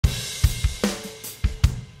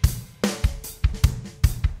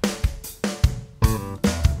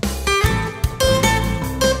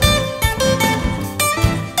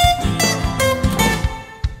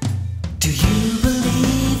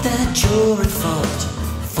fault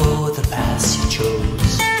for the path you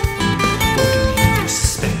chose? Or do you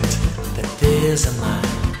suspect that there's a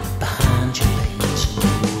mind behind your lazy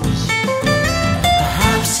nose?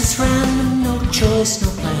 Perhaps it's random, no choice, no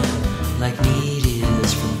plan, like meat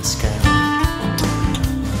is from the sky. Well,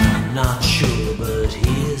 I'm not sure, but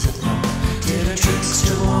here's a thought. Did a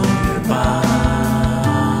trickster wander by?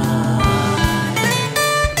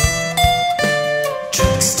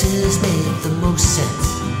 Tricksters make the most sense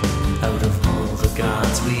out of all the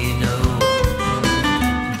gods we know.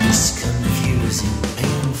 This confusing,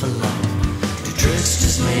 painful life, do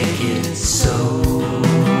tricksters make it so?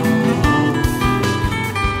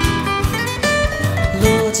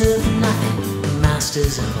 Lords of nothing,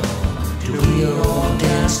 masters of all, do we all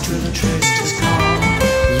dance to the trickster's call?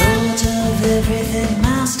 Lords of everything,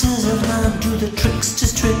 masters of none, do the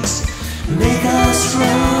trickster's tricks make us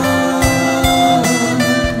run?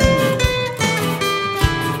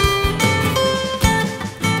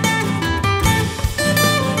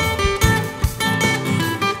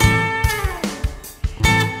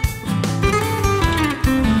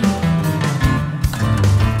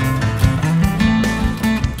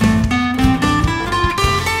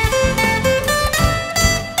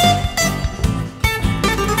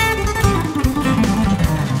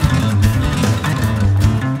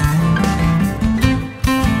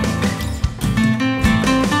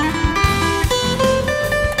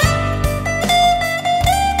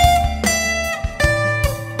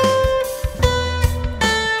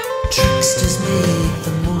 Tricksters make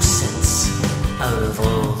the most sense out of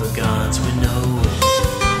all the gods we know.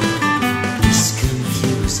 This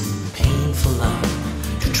confusing, painful life,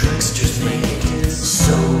 do tricksters make it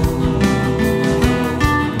so?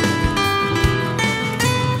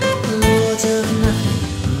 Lords of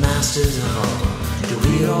nothing, masters of all, do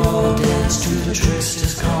we all dance to the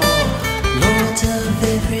trickster's call? Lords of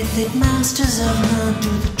everything, masters of none, do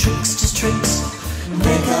the trickster's tricks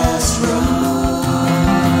make us run?